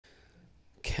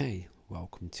Hey,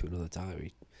 welcome to another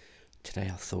diary.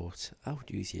 Today I thought I would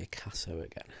use the Acaso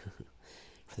again.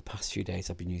 For the past few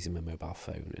days I've been using my mobile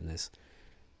phone, and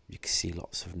you can see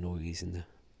lots of noise in the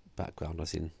background,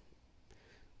 as in,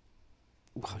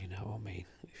 well, you know what I mean.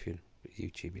 If you're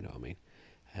YouTube, you know what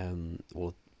I mean.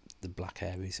 All the black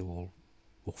areas are all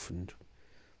rough and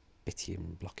bitty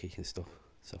and blocky and stuff.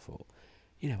 So I thought,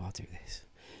 I'll do this.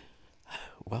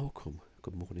 Welcome,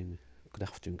 good morning, good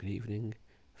afternoon, good evening,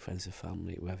 friends and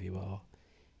family, wherever you are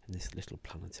in this little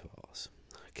planet of ours.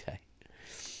 Okay.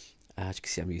 As you can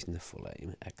see, I'm using the full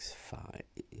aim X5.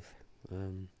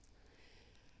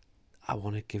 I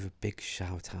want to give a big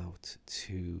shout out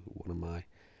to one of my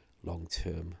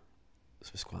long-term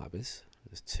subscribers.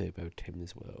 There's Turbo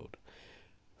Tim's World.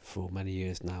 For many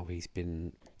years now, he's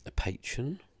been a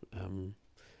patron, and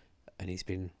he's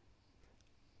been,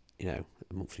 a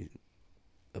monthly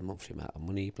amount of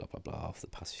money, blah blah blah, for the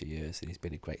past few years, and he's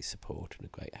been a great support and a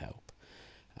great help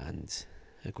and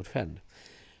a good friend.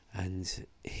 And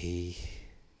he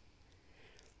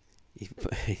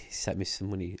sent me some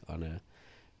money on a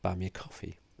buy me a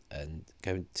coffee and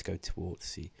go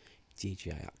towards the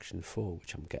DJI Action 4,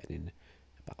 which I'm getting in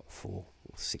about 4 or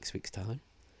 6 weeks time,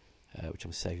 which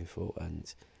I'm saving for.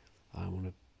 And I want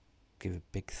to give a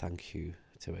big thank you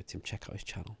to Tim. Check out his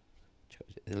channel.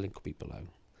 The link will be below.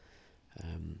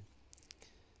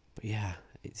 But yeah,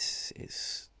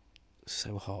 it's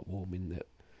so heartwarming that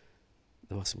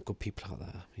there are some good people out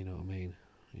there. You know what I mean?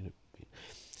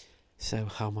 So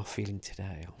how am I feeling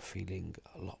today? I'm feeling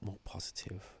a lot more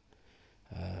positive.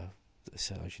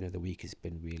 So as you know, the week has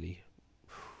been really,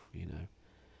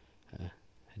 a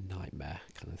nightmare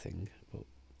kind of thing. But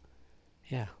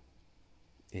yeah,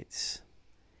 it's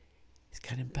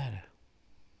getting better,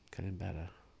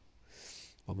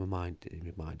 Well, my mind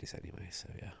is anyway. So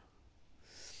yeah.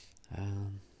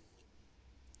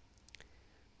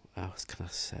 What else can I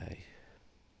say?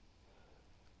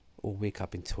 All week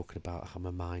I've been talking about how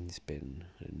my mind's been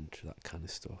and that kind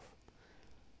of stuff.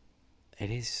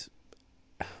 It's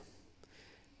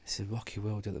a rocky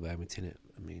world at the moment, isn't it?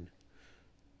 I mean,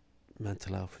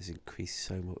 mental health has increased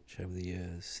so much over the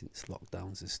years since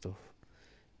lockdowns and stuff.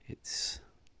 It's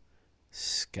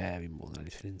scary more than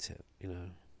anything, isn't it?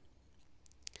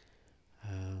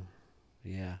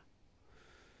 Yeah.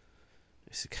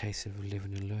 It's a case of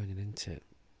living and learning, isn't it?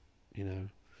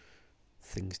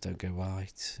 Things don't go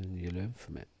right and you learn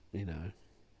from it,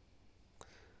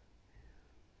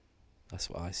 That's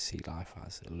what I see life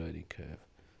as, a learning curve,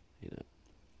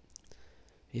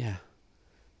 Yeah.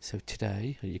 So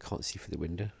today, you can't see through the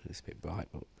window, it's a bit bright,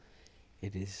 but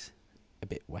it is a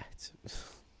bit wet.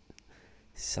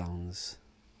 Sounds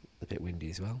a bit windy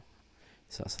as well.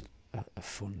 So that's a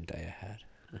fun day ahead.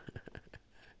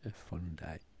 A fun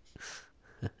day.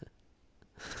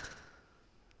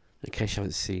 In case you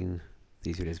haven't seen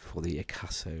these videos before, the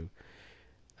Acaso,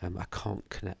 I can't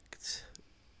connect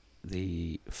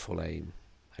the full aim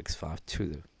X5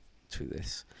 to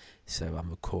this, so I'm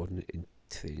recording it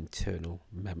into the internal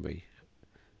memory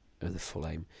of the full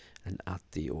aim and add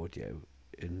the audio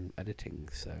in editing.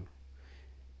 So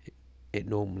it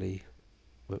normally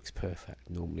works perfect,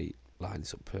 normally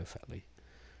lines up perfectly.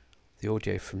 The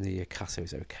audio from the Acaso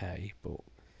is okay, but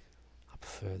I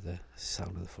prefer the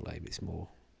sound of the full aim. It's more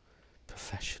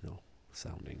professional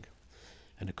sounding,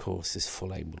 and of course this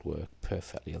full aim would work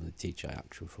perfectly on the DJI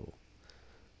Action 4.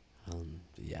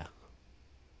 Yeah.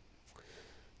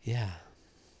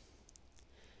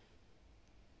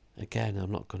 Again,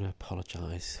 I'm not going to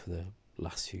apologise for the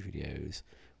last few videos,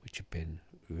 which have been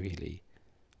really,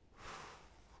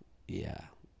 a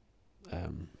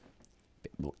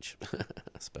bit much,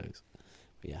 I suppose.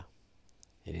 But yeah,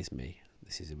 it is me.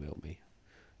 This is a real me.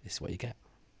 This is what you get.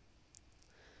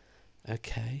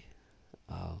 Okay,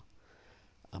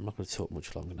 I'm not going to talk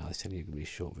much longer now. It's only going to be a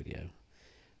short video.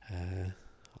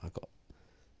 I've got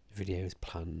videos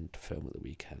planned to film at the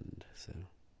weekend, so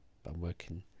I'm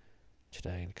working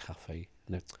today in a cafe.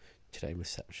 No, today in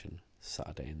reception,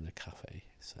 Saturday in the cafe.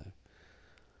 So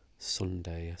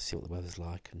Sunday, I'll see what the weather's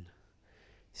like and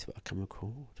see what I can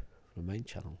record for my main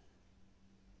channel.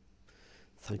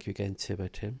 Thank you again, Turbo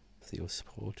Tim, for your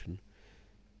support and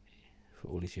for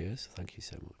all these years. Thank you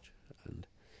so much. And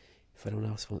if anyone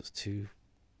else wants to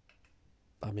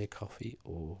buy me a coffee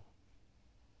or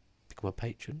become a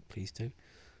patron, please do,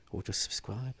 or just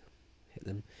subscribe. Hit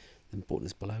them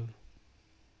buttons below.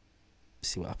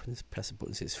 See what happens. Press the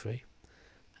buttons. It's free.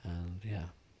 And yeah,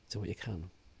 do what you can,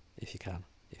 if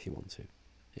you want to.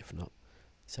 If not,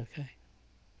 it's okay.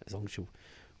 As long as you're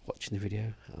watching the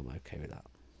video, I'm okay with that.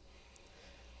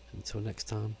 Until next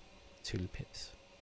time, toodly pips.